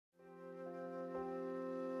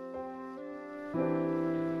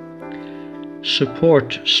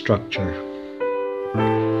Support structure.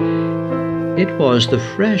 It was the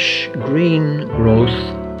fresh green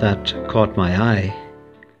growth that caught my eye.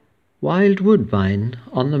 Wild woodbine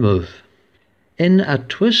on the move. In a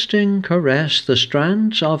twisting caress, the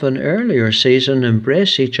strands of an earlier season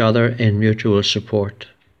embrace each other in mutual support.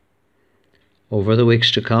 Over the weeks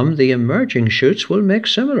to come, the emerging shoots will make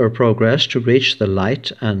similar progress to reach the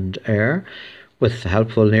light and air, with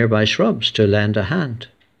helpful nearby shrubs to lend a hand.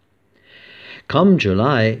 Come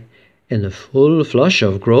July, in the full flush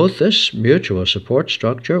of growth, this mutual support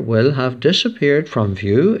structure will have disappeared from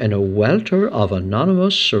view in a welter of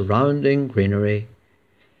anonymous surrounding greenery.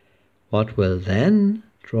 What will then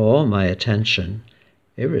draw my attention,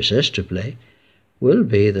 irresistibly, will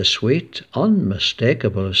be the sweet,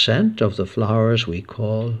 unmistakable scent of the flowers we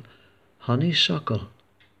call honeysuckle.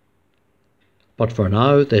 But for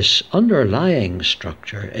now, this underlying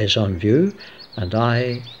structure is on view, and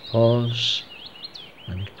I pause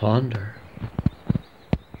and ponder.